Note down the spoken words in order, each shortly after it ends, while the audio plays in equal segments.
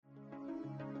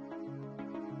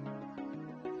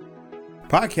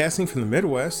Podcasting from the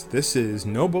Midwest, this is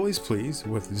No Bullies Please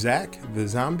with Zach, the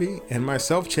Zombie, and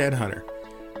myself, Chad Hunter.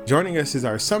 Joining us is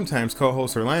our sometimes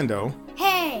co-host, Orlando.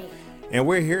 Hey! And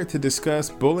we're here to discuss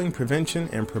bullying prevention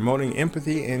and promoting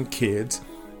empathy in kids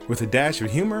with a dash of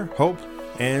humor, hope,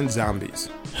 and zombies.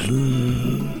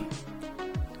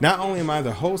 Not only am I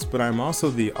the host, but I'm also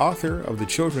the author of the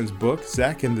children's book,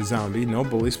 Zach and the Zombie, No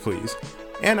Bullies Please.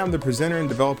 And I'm the presenter and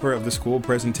developer of the school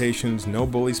presentations No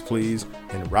Bullies Please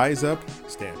and Rise Up,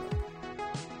 Stand Up.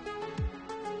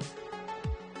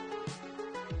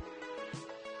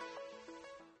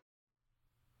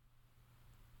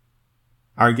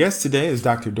 Our guest today is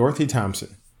Dr. Dorothy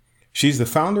Thompson. She's the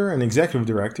founder and executive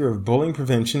director of Bullying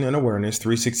Prevention and Awareness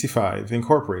 365,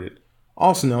 Incorporated,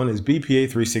 also known as BPA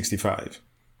 365.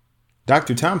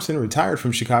 Dr. Thompson retired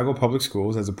from Chicago Public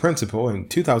Schools as a principal in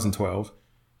 2012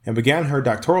 and began her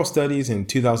doctoral studies in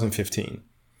 2015.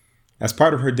 As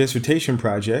part of her dissertation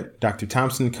project, Dr.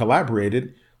 Thompson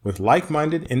collaborated with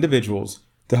like-minded individuals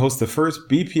to host the first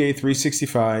BPA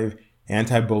 365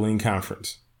 anti-bullying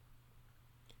conference.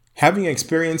 Having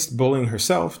experienced bullying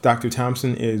herself, Dr.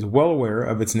 Thompson is well aware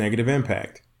of its negative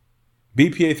impact.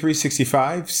 BPA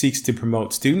 365 seeks to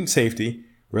promote student safety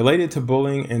related to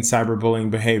bullying and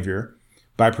cyberbullying behavior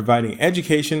by providing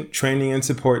education, training, and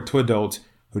support to adults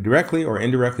who directly or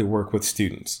indirectly work with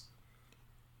students.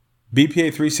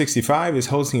 BPA 365 is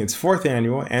hosting its fourth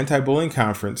annual anti-bullying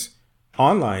conference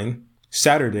online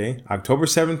Saturday, October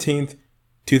 17th,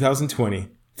 2020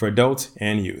 for adults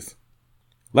and youth.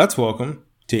 Let's welcome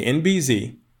to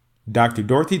NBZ, Dr.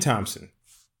 Dorothy Thompson.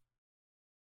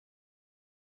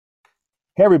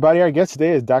 Hey everybody, our guest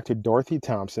today is Dr. Dorothy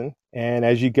Thompson, and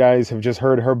as you guys have just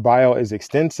heard, her bio is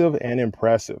extensive and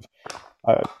impressive.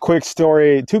 Two quick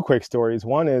stories.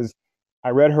 One is I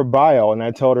read her bio and I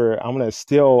told her I'm going to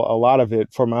steal a lot of it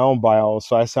for my own bio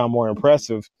so I sound more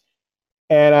impressive.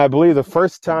 And I believe the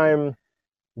first time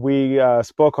we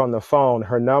spoke on the phone,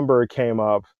 her number came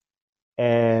up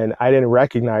and I didn't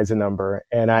recognize the number.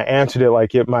 And I answered it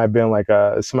like it might have been like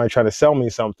somebody trying to sell me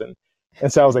something.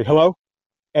 And so I was like, hello?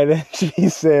 And then she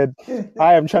said,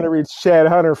 hi, I'm trying to reach Chad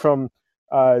Hunter from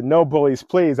No Bullies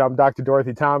Please. I'm Dr.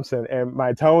 Dorothy Thompson. And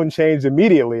my tone changed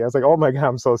immediately. I was like, oh my God,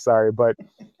 I'm so sorry. But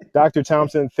Dr.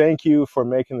 Thompson, thank you for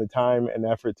making the time and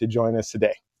effort to join us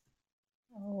today.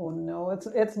 Oh no,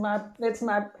 it's my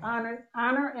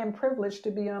honor and privilege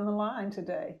to be on the line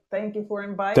today. Thank you for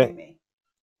inviting me.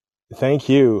 Thank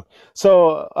you.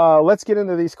 So let's get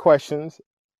into these questions.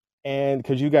 And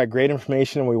because you got great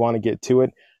information and we want to get to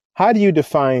it. How do you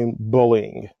define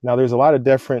bullying? Now, there's a lot of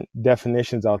different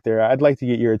definitions out there. I'd like to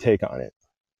get your take on it.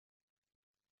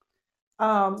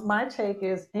 My take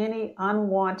is any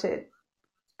unwanted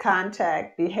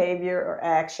contact, behavior, or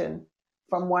action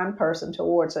from one person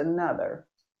towards another,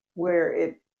 where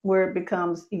it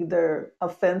becomes either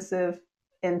offensive,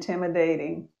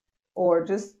 intimidating, or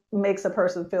just makes a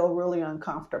person feel really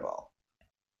uncomfortable.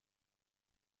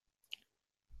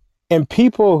 And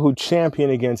people who champion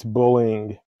against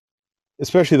bullying,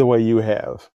 especially the way you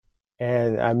have,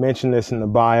 and I mentioned this in the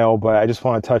bio, but I just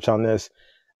want to touch on this.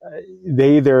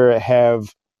 They either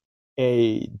have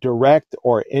a direct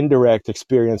or indirect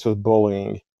experience with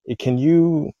bullying. Can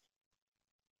you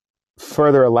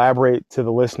further elaborate to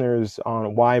the listeners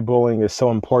on why bullying is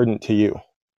so important to you?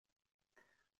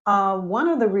 One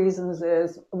of the reasons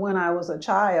is when I was a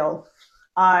child,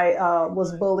 I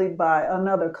was bullied by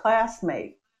another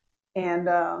classmate. And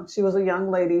she was a young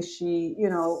lady.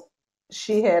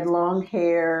 She had long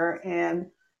hair and,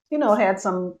 had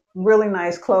some really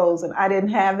nice clothes. And I didn't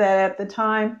have that at the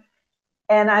time.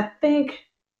 And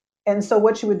so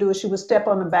what she would do is she would step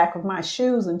on the back of my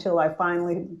shoes until I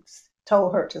finally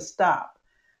told her to stop.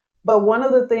 But one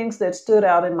of the things that stood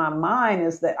out in my mind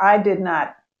is that I did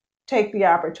not take the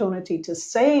opportunity to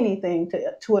say anything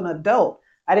to an adult.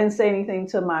 I didn't say anything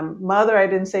to my mother. I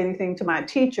didn't say anything to my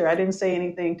teacher. I didn't say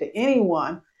anything to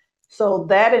anyone. So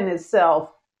that in itself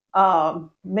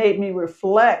made me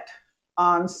reflect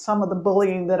on some of the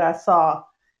bullying that I saw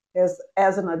as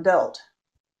an adult,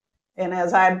 and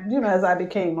as I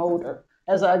became older,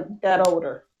 as I got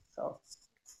older. So,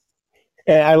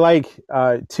 and I like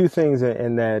two things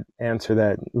in that answer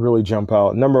that really jump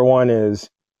out. Number one is,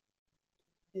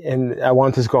 and I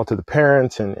want this to go out to the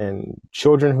parents and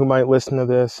children who might listen to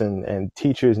this and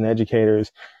teachers and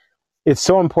educators. It's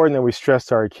so important that we stress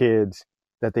to our kids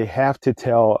that they have to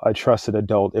tell a trusted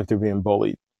adult if they're being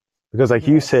bullied. Because like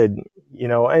you said,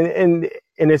 and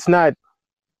it's not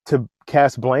to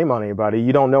cast blame on anybody.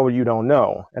 You don't know what you don't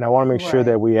know. And I want to make sure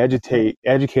that we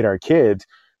educate our kids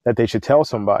that they should tell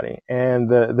somebody. And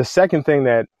the second thing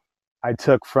that I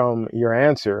took from your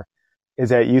answer is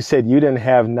that you said you didn't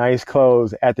have nice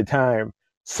clothes at the time.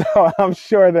 So I'm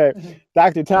sure that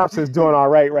Dr. Thompson's doing all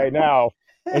right now.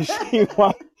 And she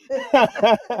wants.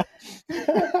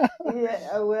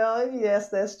 Yeah, well, yes,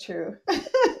 that's true.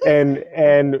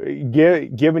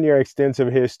 Given your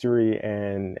extensive history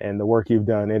and the work you've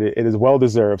done, it is well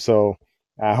deserved. So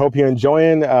I hope you're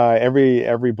enjoying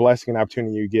every blessing and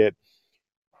opportunity you get.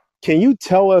 Can you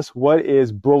tell us what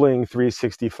is Bullying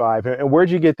 365 and where'd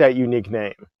you get that unique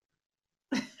name?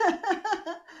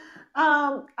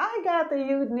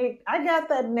 I got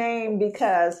that name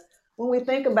because when we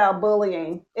think about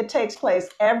bullying, it takes place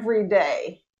every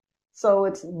day. So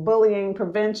it's bullying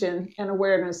prevention and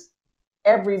awareness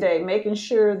every day, making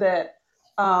sure that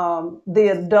the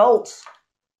adults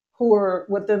who are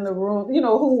within the room,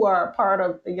 who are part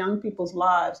of the young people's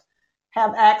lives,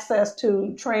 have access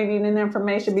to training and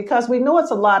information because we know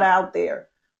it's a lot out there.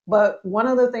 But one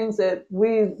of the things that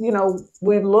we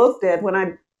looked at when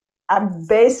I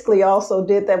basically also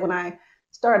did that when I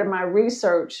started my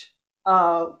research,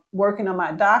 working on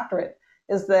my doctorate,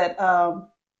 is that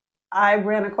I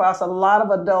ran across a lot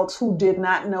of adults who did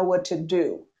not know what to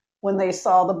do when they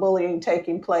saw the bullying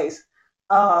taking place.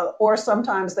 Or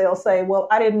sometimes they'll say, well,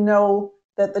 I didn't know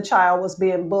that the child was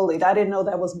being bullied. I didn't know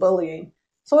that was bullying.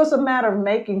 So it's a matter of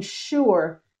making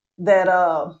sure that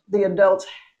the adults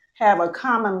have a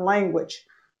common language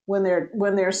when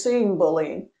they're seeing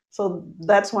bullying. So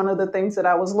that's one of the things that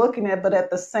I was looking at. But at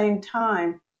the same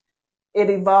time, it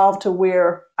evolved to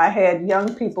where I had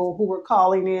young people who were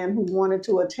calling in who wanted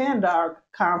to attend our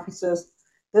conferences.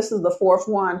 This is the fourth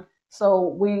one. So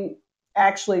we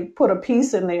actually put a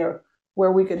piece in there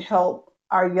where we could help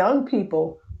our young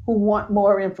people who want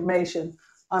more information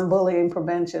on bullying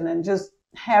prevention and just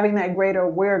having that greater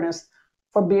awareness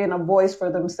for being a voice for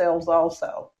themselves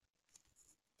also.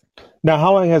 Now,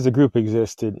 how long has the group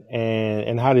existed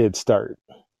and how did it start?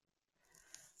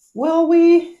 Well,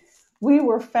 we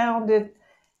were founded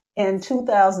in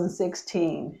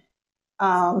 2016.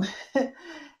 Um,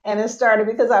 and it started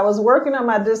because I was working on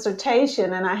my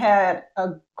dissertation and I had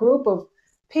a group of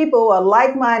people,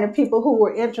 like-minded people who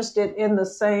were interested in the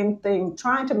same thing,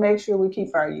 trying to make sure we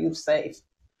keep our youth safe.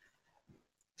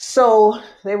 So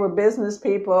they were business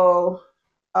people,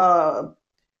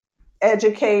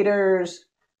 educators,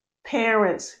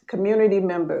 parents, community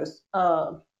members.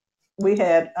 We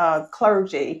had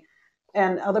clergy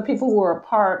and other people who were a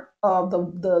part of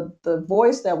the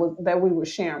voice that we were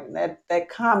sharing, that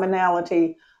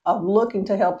commonality of looking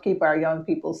to help keep our young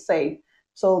people safe.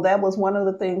 So that was one of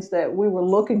the things that we were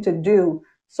looking to do.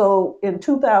 So in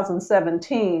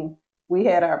 2017, we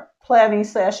had our planning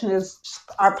sessions,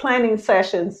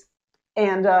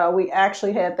 and we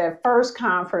actually had that first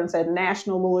conference at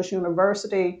National Louis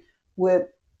University with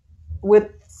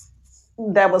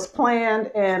that was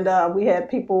planned, and we had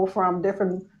people from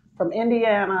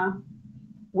Indiana,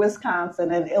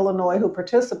 Wisconsin, and Illinois who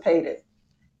participated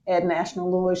at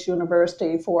National Louis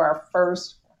University for our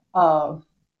first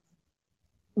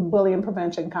bullying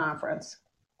prevention conference.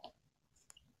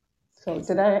 So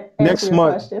did I answer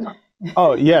your question?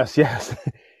 Oh, yes.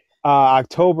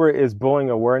 October is Bullying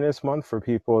Awareness Month for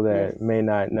people that may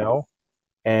not know.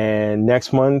 And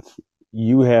next month,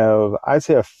 you have, I'd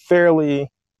say, a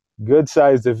fairly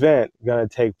good-sized event going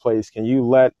to take place. Can you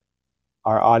let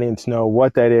our audience know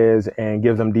what that is and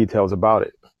give them details about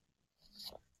it?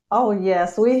 Oh,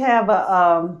 yes. We have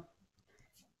an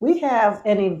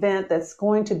event that's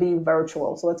going to be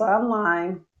virtual. So it's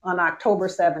online on October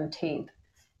 17th.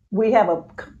 We have a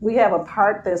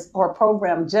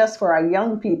program just for our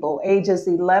young people, ages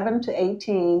 11 to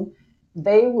 18.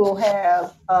 They will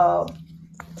have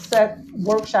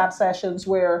workshop sessions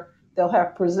where they'll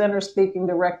have presenters speaking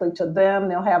directly to them.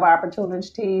 They'll have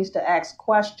opportunities to ask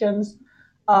questions.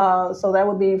 So that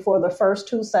would be for the first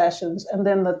two sessions. And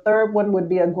then the third one would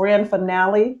be a grand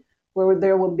finale where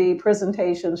there would be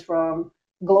presentations from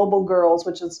Global Girls,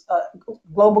 which is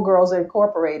Global Girls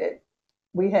Incorporated.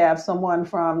 We have someone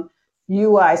from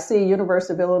UIC,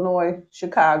 University of Illinois,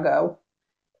 Chicago.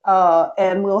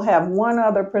 And we'll have one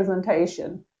other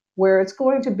presentation where it's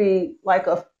going to be like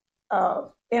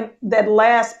and that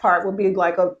last part will be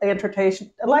like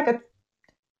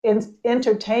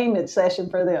entertainment session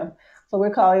for them. So we're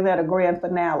calling that a grand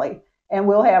finale. And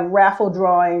we'll have raffle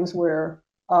drawings where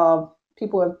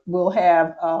people will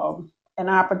have an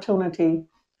opportunity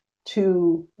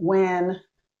to win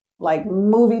like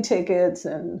movie tickets,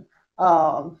 and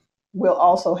we'll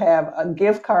also have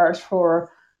gift cards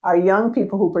for our young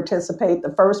people who participate.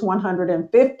 The first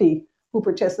 150 who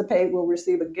participate will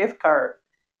receive a gift card.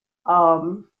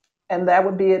 And that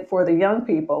would be it for the young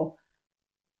people.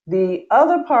 The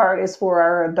other part is for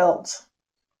our adults.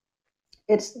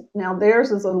 It's now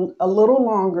theirs is a little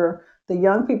longer. The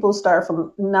young people start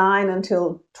from 9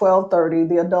 until 12:30.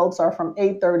 The adults are from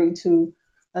 8:30 to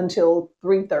until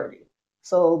 3:30.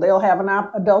 So they'll have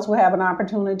adults will have an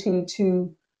opportunity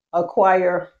to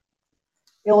acquire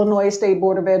Illinois State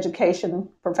Board of Education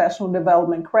professional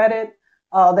development credit.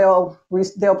 They'll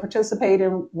participate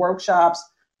in workshops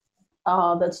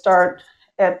that start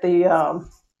at the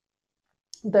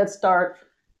that start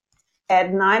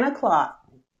at 9 o'clock,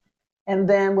 and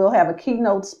then we'll have a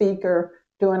keynote speaker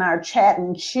doing our chat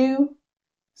and chew.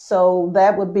 So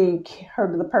that would be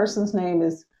the person's name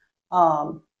is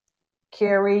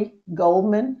Carrie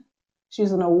Goldman.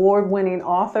 She's an award-winning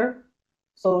author,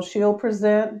 so she'll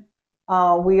present.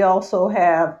 We also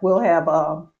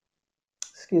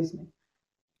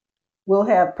we'll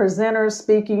have presenters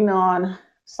speaking on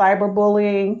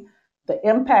cyberbullying, the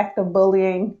impact of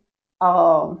bullying,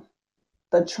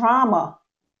 the trauma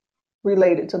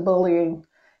related to bullying,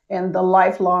 and the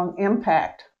lifelong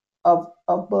impact of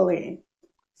bullying.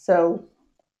 So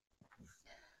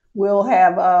we'll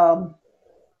have a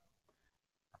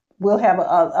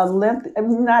lengthy,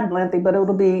 not lengthy, but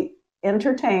it'll be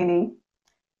entertaining.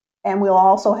 And we'll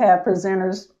also have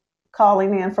presenters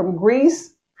calling in from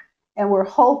Greece, and we're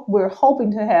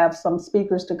hoping to have some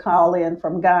speakers to call in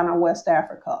from Ghana, West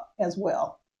Africa as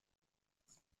well.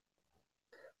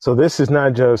 So this is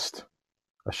not just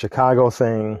a Chicago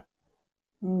thing,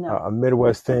 No. a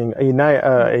Midwest thing, a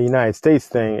United States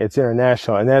thing. It's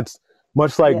international, and that's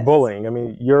much like Yes. bullying. I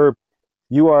mean, you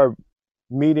are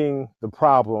meeting the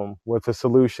problem with a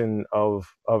solution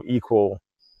of equal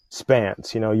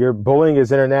spans. Your bullying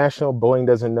is international. Bullying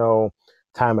doesn't know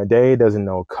time of day, doesn't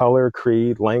know color,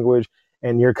 creed, language,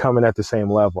 and you're coming at the same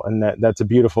level. And that's a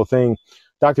beautiful thing.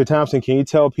 Dr. Thompson, can you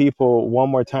tell people one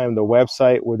more time the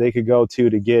website where they could go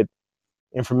to get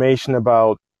information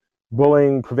about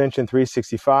Bullying Prevention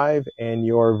 365 and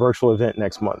your virtual event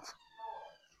next month?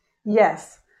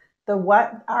 Yes.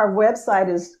 Our website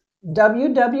is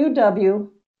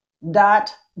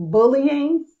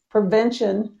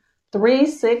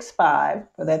www.bullyingprevention365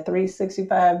 for that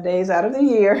 365 days out of the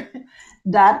year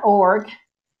 .org.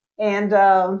 And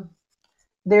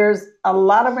there's a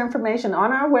lot of information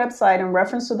on our website in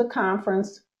reference to the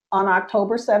conference on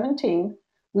October 17th.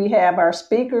 We have our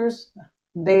speakers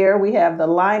there. We have the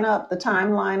lineup, the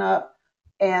time lineup,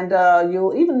 and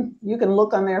you can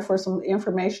look on there for some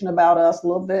information about us, a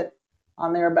little bit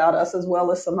on there about us, as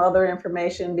well as some other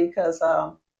information, because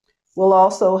we'll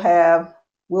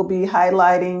be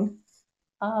highlighting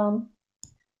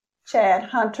Chad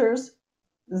Hunter's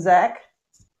Zach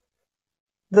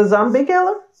the Zombie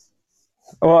Killer.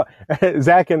 Well,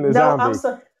 Zach and the Zombie.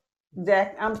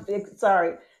 I'm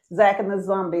sorry. Zach and the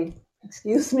Zombie.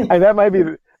 Excuse me. That might be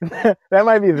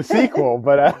the sequel,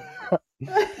 but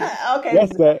okay.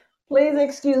 Yes, please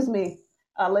excuse me.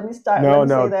 Let me start. No, Let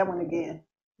me say that one again.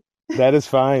 That is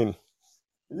fine.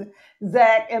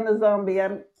 Zach and the Zombie.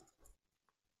 Okay.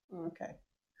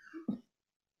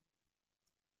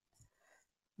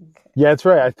 Yeah, that's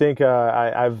right. I think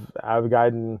I've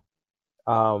gotten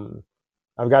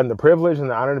the privilege and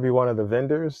the honor to be one of the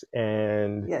vendors,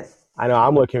 and yes, I know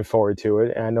I'm looking forward to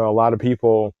it, and I know a lot of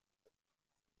people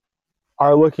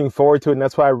are looking forward to it, and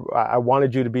that's why I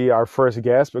wanted you to be our first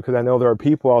guest, because I know there are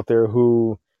people out there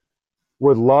who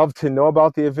would love to know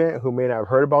about the event, who may not have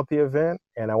heard about the event,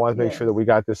 and I want to make sure that we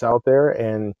got this out there.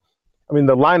 And I mean,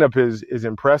 the lineup is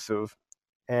impressive,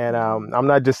 and I'm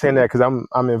not just saying that because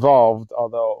I'm involved,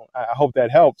 although I hope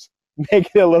that helps make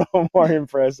it a little more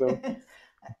impressive.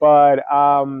 But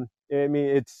I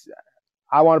mean,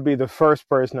 I want to be the first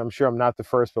person. I'm sure I'm not the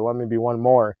first, but let me be one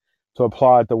more to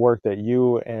applaud the work that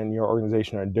you and your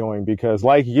organization are doing, because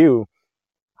like you,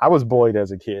 I was bullied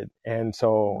as a kid. And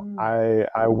so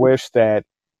I wish that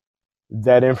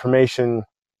information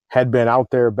had been out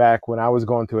there back when I was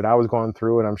going through it. I was going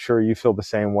through it. I'm sure you feel the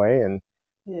same way, and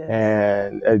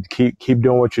keep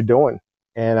doing what you're doing.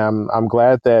 And I'm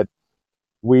glad that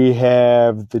we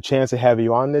have the chance to have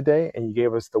you on today, and you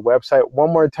gave us the website.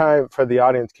 One more time for the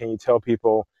audience, can you tell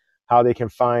people how they can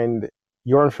find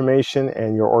your information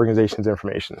and your organization's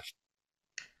information?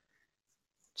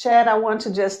 Chad, I want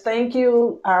to just thank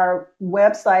you. Our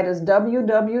website is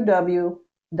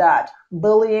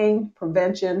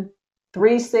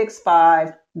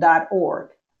www.bullyingprevention365.org.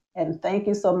 And thank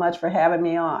you so much for having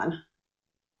me on.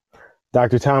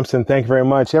 Dr. Thompson, thank you very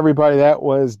much. Everybody, that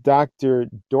was Dr.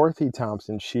 Dorothy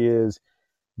Thompson. She is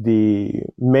the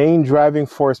main driving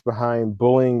force behind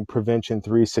Bullying Prevention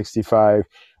 365.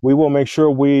 We will make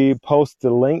sure we post the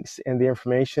links and the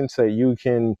information so that you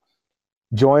can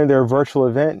join their virtual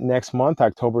event next month,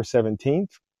 October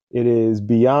 17th. It is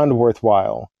beyond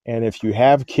worthwhile. And if you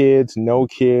have kids, no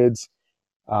kids,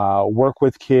 work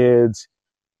with kids,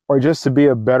 or just to be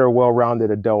a better,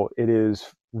 well-rounded adult, it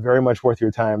is very much worth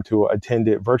your time to attend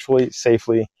it virtually,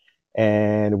 safely.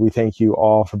 And we thank you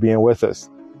all for being with us.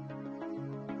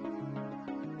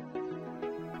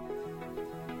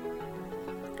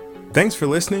 Thanks for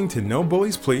listening to No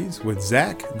Bullies Please with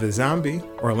Zach, the Zombie,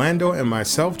 Orlando, and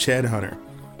myself, Chad Hunter.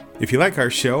 If you like our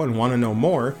show and want to know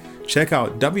more, check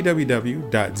out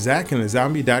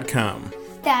www.zachandthezombie.com.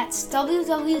 That's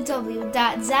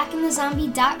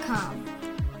www.zachandthezombie.com.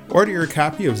 Order your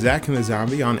copy of Zach and the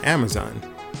Zombie on Amazon.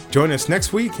 Join us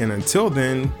next week, and until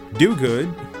then, do good,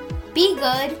 be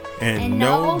good, and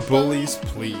no bullies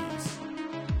please.